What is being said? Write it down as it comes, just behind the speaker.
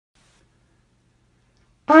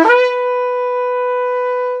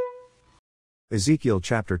Ezekiel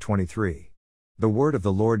chapter 23. The word of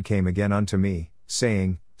the Lord came again unto me,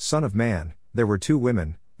 saying, Son of man, there were 2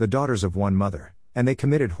 women, the daughters of one mother, and they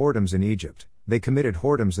committed whoredoms in Egypt. They committed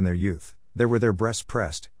whoredoms in their youth, there were their breasts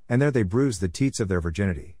pressed, and there they bruised the teats of their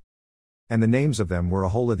virginity. And the names of them were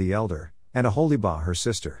Aholah the elder, and Aholibah her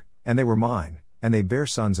sister, and they were mine, and they bare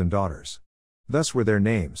sons and daughters. Thus were their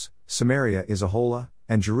names: Samaria is Aholah,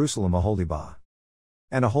 and Jerusalem Aholibah.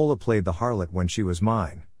 And Aholah played the harlot when she was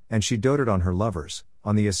mine, and she doted on her lovers,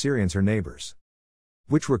 on the Assyrians her neighbors,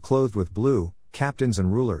 which were clothed with blue, captains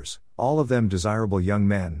and rulers, all of them desirable young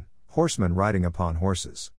men, horsemen riding upon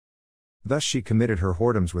horses. Thus she committed her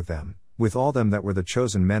whoredoms with them, with all them that were the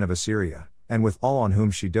chosen men of Assyria, and with all on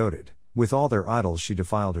whom she doted, with all their idols she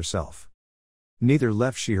defiled herself. Neither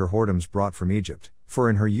left she her whoredoms brought from Egypt, for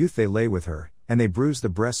in her youth they lay with her, and they bruised the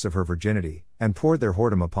breasts of her virginity, and poured their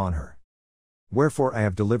whoredom upon her. Wherefore I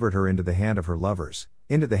have delivered her into the hand of her lovers,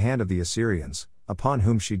 into the hand of the Assyrians, upon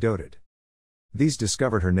whom she doted. These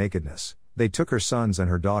discovered her nakedness, they took her sons and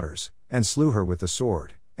her daughters, and slew her with the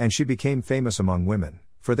sword, and she became famous among women,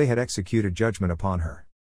 for they had executed judgment upon her.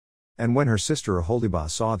 And when her sister Aholibah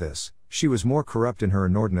saw this, she was more corrupt in her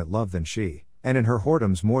inordinate love than she, and in her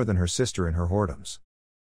whoredoms more than her sister in her whoredoms.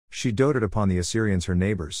 She doted upon the Assyrians her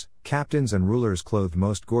neighbors, captains and rulers clothed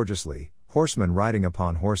most gorgeously, horsemen riding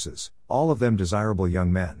upon horses, all of them desirable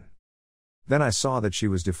young men. Then I saw that she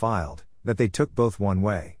was defiled, that they took both one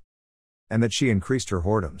way, and that she increased her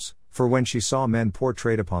whoredoms, for when she saw men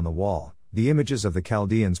portrayed upon the wall, the images of the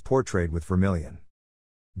Chaldeans portrayed with vermilion,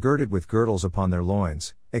 girded with girdles upon their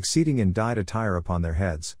loins, exceeding in dyed attire upon their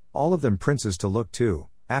heads, all of them princes to look to,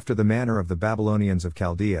 after the manner of the Babylonians of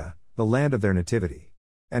Chaldea, the land of their nativity.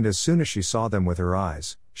 And as soon as she saw them with her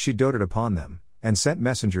eyes, she doted upon them, and sent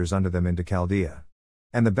messengers unto them into Chaldea.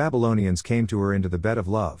 And the Babylonians came to her into the bed of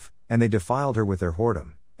love, and they defiled her with their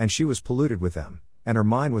whoredom, and she was polluted with them, and her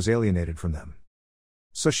mind was alienated from them.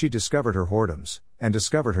 So she discovered her whoredoms, and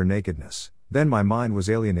discovered her nakedness. Then my mind was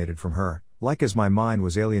alienated from her, like as my mind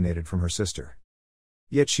was alienated from her sister.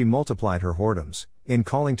 Yet she multiplied her whoredoms, in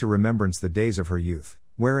calling to remembrance the days of her youth,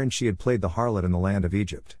 wherein she had played the harlot in the land of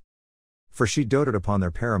Egypt. For she doted upon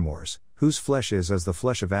their paramours, whose flesh is as the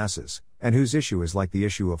flesh of asses, and whose issue is like the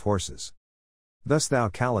issue of horses. Thus thou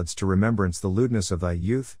calledst to remembrance the lewdness of thy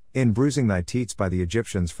youth, in bruising thy teats by the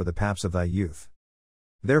Egyptians for the paps of thy youth.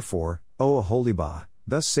 Therefore, O Aholibah,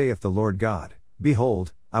 thus saith the Lord God,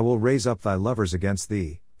 Behold, I will raise up thy lovers against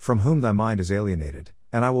thee, from whom thy mind is alienated,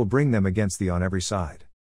 and I will bring them against thee on every side.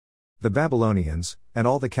 The Babylonians, and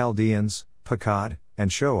all the Chaldeans, Pekod,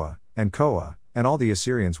 and Shoah, and Koah, and all the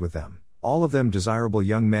Assyrians with them, all of them desirable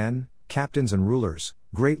young men, captains and rulers,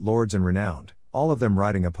 great lords and renowned, all of them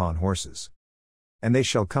riding upon horses. And they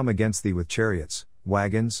shall come against thee with chariots,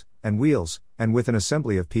 wagons, and wheels, and with an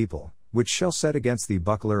assembly of people, which shall set against thee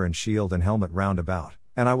buckler and shield and helmet round about,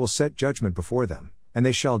 and I will set judgment before them, and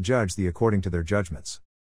they shall judge thee according to their judgments.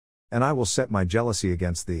 And I will set my jealousy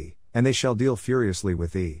against thee, and they shall deal furiously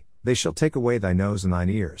with thee, they shall take away thy nose and thine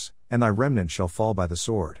ears, and thy remnant shall fall by the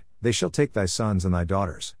sword, they shall take thy sons and thy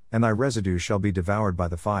daughters, and thy residue shall be devoured by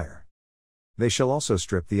the fire. They shall also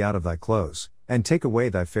strip thee out of thy clothes, and take away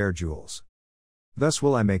thy fair jewels. Thus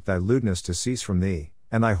will I make thy lewdness to cease from thee,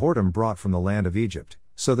 and thy whoredom brought from the land of Egypt,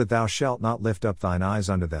 so that thou shalt not lift up thine eyes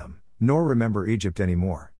unto them, nor remember Egypt any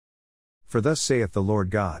more. For thus saith the Lord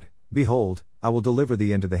God, Behold, I will deliver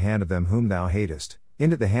thee into the hand of them whom thou hatest,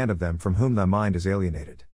 into the hand of them from whom thy mind is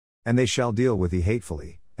alienated. And they shall deal with thee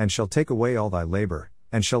hatefully, and shall take away all thy labor,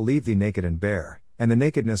 and shall leave thee naked and bare, and the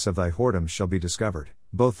nakedness of thy whoredoms shall be discovered,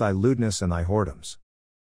 both thy lewdness and thy whoredoms.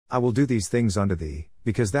 I will do these things unto thee,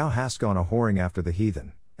 because thou hast gone a whoring after the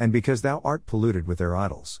heathen, and because thou art polluted with their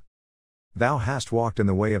idols. Thou hast walked in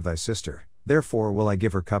the way of thy sister, therefore will I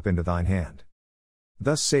give her cup into thine hand.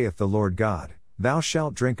 Thus saith the Lord God, Thou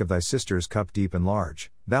shalt drink of thy sister's cup deep and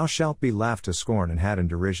large, thou shalt be laughed to scorn and had in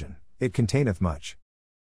derision, it containeth much.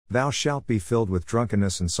 Thou shalt be filled with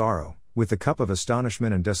drunkenness and sorrow, with the cup of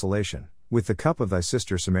astonishment and desolation, with the cup of thy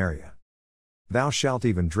sister Samaria. Thou shalt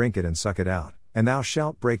even drink it and suck it out, and thou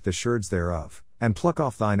shalt break the sherds thereof, and pluck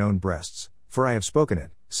off thine own breasts, for I have spoken it,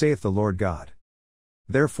 saith the Lord God.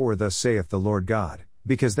 Therefore thus saith the Lord God,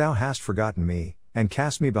 Because thou hast forgotten me, and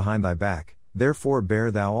cast me behind thy back, therefore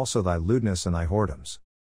bear thou also thy lewdness and thy whoredoms.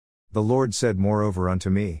 The Lord said moreover unto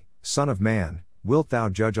me, Son of man, wilt thou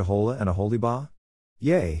judge Aholah and Aholibah?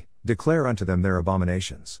 Yea, declare unto them their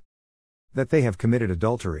abominations. That they have committed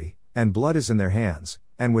adultery, and blood is in their hands,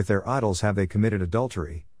 and with their idols have they committed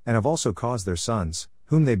adultery, and have also caused their sons,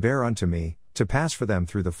 whom they bear unto me, to pass for them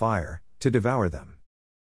through the fire, to devour them.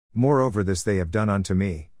 Moreover this they have done unto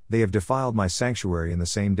me, they have defiled my sanctuary in the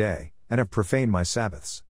same day, and have profaned my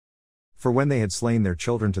Sabbaths. For when they had slain their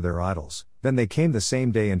children to their idols, then they came the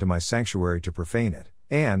same day into my sanctuary to profane it,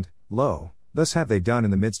 and, lo, thus have they done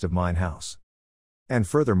in the midst of mine house. And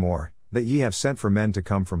furthermore, that ye have sent for men to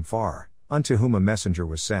come from far, unto whom a messenger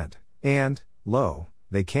was sent, and, lo,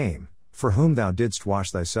 they came, for whom thou didst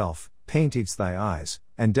wash thyself, paintedst thy eyes,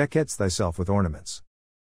 and deckedst thyself with ornaments.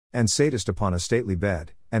 And satest upon a stately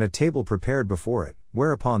bed, and a table prepared before it,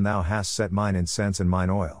 whereupon thou hast set mine incense and mine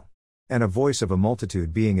oil. And a voice of a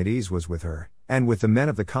multitude being at ease was with her, and with the men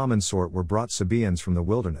of the common sort were brought Sabaeans from the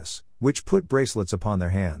wilderness, which put bracelets upon their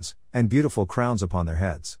hands, and beautiful crowns upon their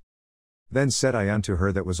heads. Then said I unto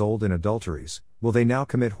her that was old in adulteries, will they now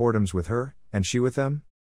commit whoredoms with her, and she with them?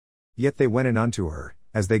 Yet they went in unto her,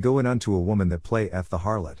 as they go in unto a woman that playeth the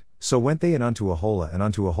harlot, so went they in unto Aholah and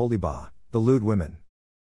unto Aholibah, the lewd women.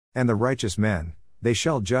 And the righteous men, they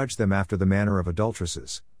shall judge them after the manner of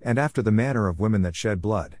adulteresses, and after the manner of women that shed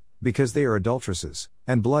blood, because they are adulteresses,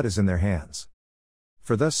 and blood is in their hands.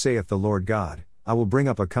 For thus saith the Lord God, I will bring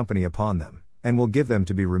up a company upon them, and will give them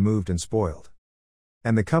to be removed and spoiled.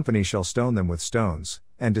 And the company shall stone them with stones,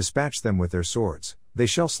 and dispatch them with their swords, they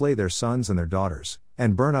shall slay their sons and their daughters,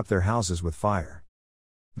 and burn up their houses with fire.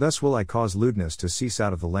 Thus will I cause lewdness to cease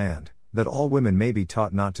out of the land, that all women may be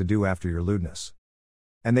taught not to do after your lewdness.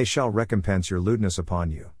 And they shall recompense your lewdness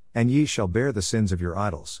upon you, and ye shall bear the sins of your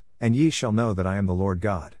idols, and ye shall know that I am the Lord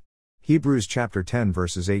God. Hebrews chapter 10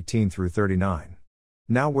 verses 18 through 39.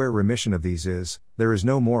 Now where remission of these is, there is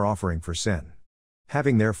no more offering for sin.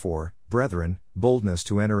 Having therefore, brethren, boldness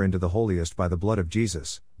to enter into the holiest by the blood of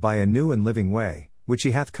Jesus, by a new and living way, which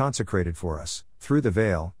he hath consecrated for us, through the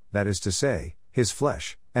veil, that is to say, his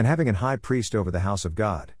flesh, and having an high priest over the house of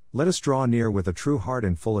God, let us draw near with a true heart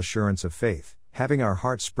in full assurance of faith, having our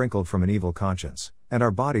hearts sprinkled from an evil conscience, and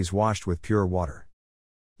our bodies washed with pure water.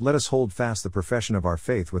 Let us hold fast the profession of our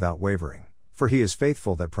faith without wavering, for he is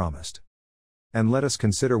faithful that promised. And let us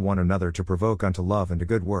consider one another to provoke unto love and to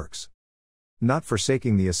good works. Not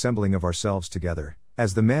forsaking the assembling of ourselves together,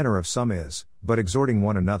 as the manner of some is, but exhorting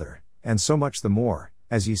one another, and so much the more,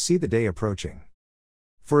 as ye see the day approaching.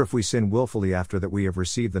 For if we sin wilfully after that we have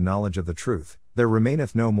received the knowledge of the truth, there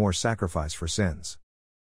remaineth no more sacrifice for sins,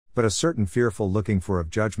 but a certain fearful looking for of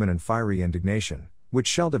judgment and fiery indignation, which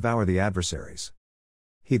shall devour the adversaries.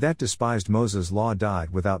 He that despised Moses' law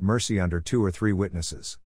died without mercy under 2 or 3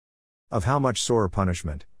 witnesses. Of how much sorer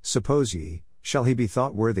punishment, suppose ye, shall he be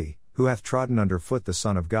thought worthy, who hath trodden under foot the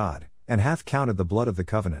Son of God, and hath counted the blood of the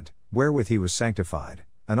covenant, wherewith he was sanctified,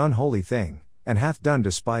 an unholy thing, and hath done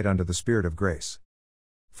despite unto the Spirit of grace?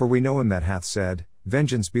 For we know him that hath said,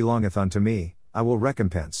 Vengeance belongeth unto me, I will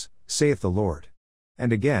recompense, saith the Lord.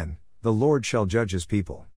 And again, the Lord shall judge his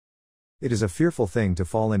people. It is a fearful thing to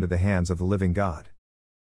fall into the hands of the living God.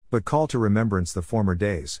 But call to remembrance the former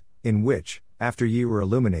days, in which, after ye were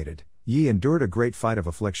illuminated, ye endured a great fight of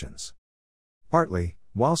afflictions. Partly,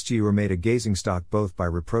 whilst ye were made a gazing stock both by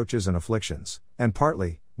reproaches and afflictions, and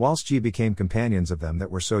partly, whilst ye became companions of them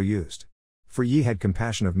that were so used. For ye had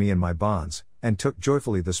compassion of me and my bonds, and took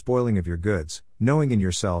joyfully the spoiling of your goods, knowing in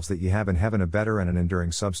yourselves that ye have in heaven a better and an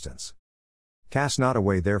enduring substance. Cast not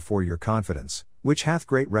away therefore your confidence, which hath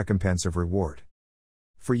great recompense of reward.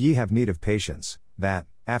 For ye have need of patience, that,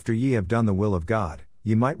 after ye have done the will of God,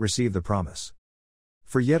 ye might receive the promise.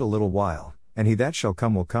 For yet a little while, and he that shall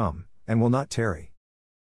come will come, and will not tarry.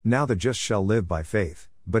 Now the just shall live by faith,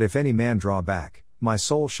 but if any man draw back, my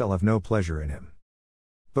soul shall have no pleasure in him.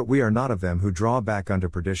 But we are not of them who draw back unto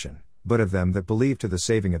perdition, but of them that believe to the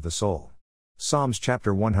saving of the soul. Psalms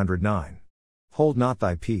chapter 109. Hold not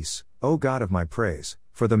thy peace, O God of my praise,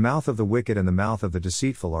 for the mouth of the wicked and the mouth of the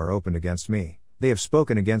deceitful are opened against me, they have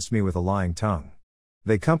spoken against me with a lying tongue.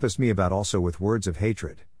 They compassed me about also with words of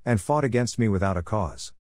hatred, and fought against me without a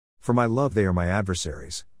cause. For my love they are my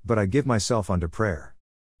adversaries, but I give myself unto prayer.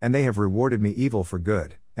 And they have rewarded me evil for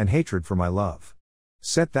good, and hatred for my love.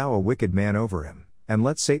 Set thou a wicked man over him, and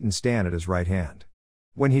let Satan stand at his right hand.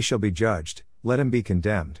 When he shall be judged, let him be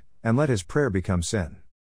condemned, and let his prayer become sin.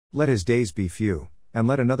 Let his days be few, and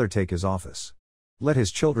let another take his office. Let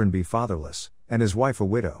his children be fatherless, and his wife a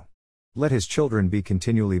widow. Let his children be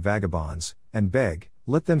continually vagabonds, and beg,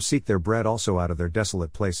 let them seek their bread also out of their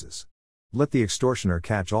desolate places. Let the extortioner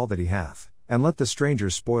catch all that he hath, and let the stranger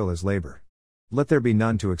spoil his labor. Let there be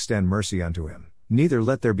none to extend mercy unto him, neither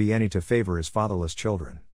let there be any to favor his fatherless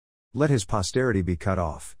children. Let his posterity be cut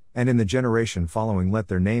off, and in the generation following let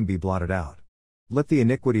their name be blotted out. Let the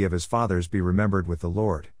iniquity of his fathers be remembered with the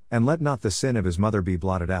Lord, and let not the sin of his mother be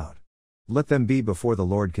blotted out. Let them be before the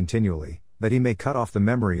Lord continually, that he may cut off the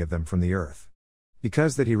memory of them from the earth.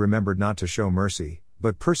 Because that he remembered not to show mercy,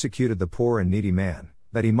 but persecuted the poor and needy man,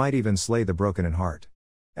 that he might even slay the broken in heart.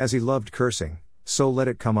 As he loved cursing, so let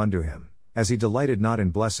it come unto him. As he delighted not in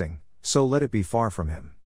blessing, so let it be far from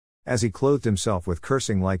him. As he clothed himself with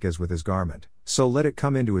cursing like as with his garment, so let it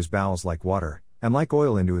come into his bowels like water, and like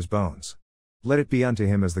oil into his bones. Let it be unto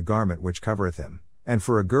him as the garment which covereth him, and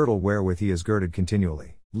for a girdle wherewith he is girded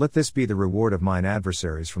continually. Let this be the reward of mine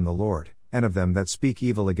adversaries from the Lord, and of them that speak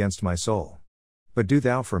evil against my soul. But do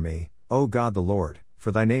thou for me, O God the Lord,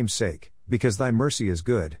 for thy name's sake, because thy mercy is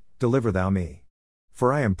good, deliver thou me.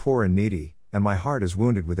 For I am poor and needy, and my heart is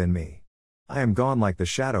wounded within me. I am gone like the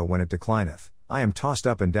shadow when it declineth, I am tossed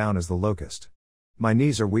up and down as the locust. My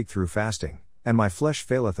knees are weak through fasting, and my flesh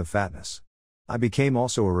faileth of fatness. I became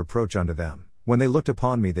also a reproach unto them, when they looked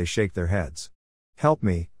upon me they shake their heads. Help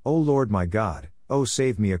me, O Lord my God, O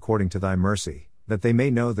save me according to thy mercy, that they may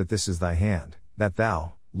know that this is thy hand, that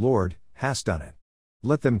thou, Lord, hast done it.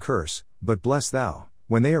 Let them curse, but bless thou.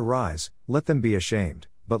 When they arise, let them be ashamed,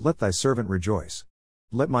 but let thy servant rejoice.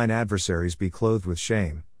 Let mine adversaries be clothed with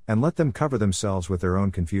shame, and let them cover themselves with their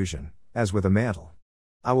own confusion, as with a mantle.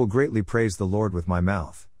 I will greatly praise the Lord with my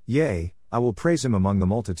mouth, yea, I will praise him among the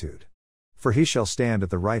multitude. For he shall stand at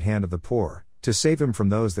the right hand of the poor, to save him from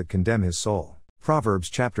those that condemn his soul. Proverbs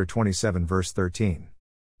chapter 27 verse 13.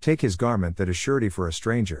 Take his garment that is surety for a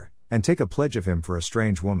stranger, and take a pledge of him for a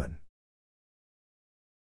strange woman.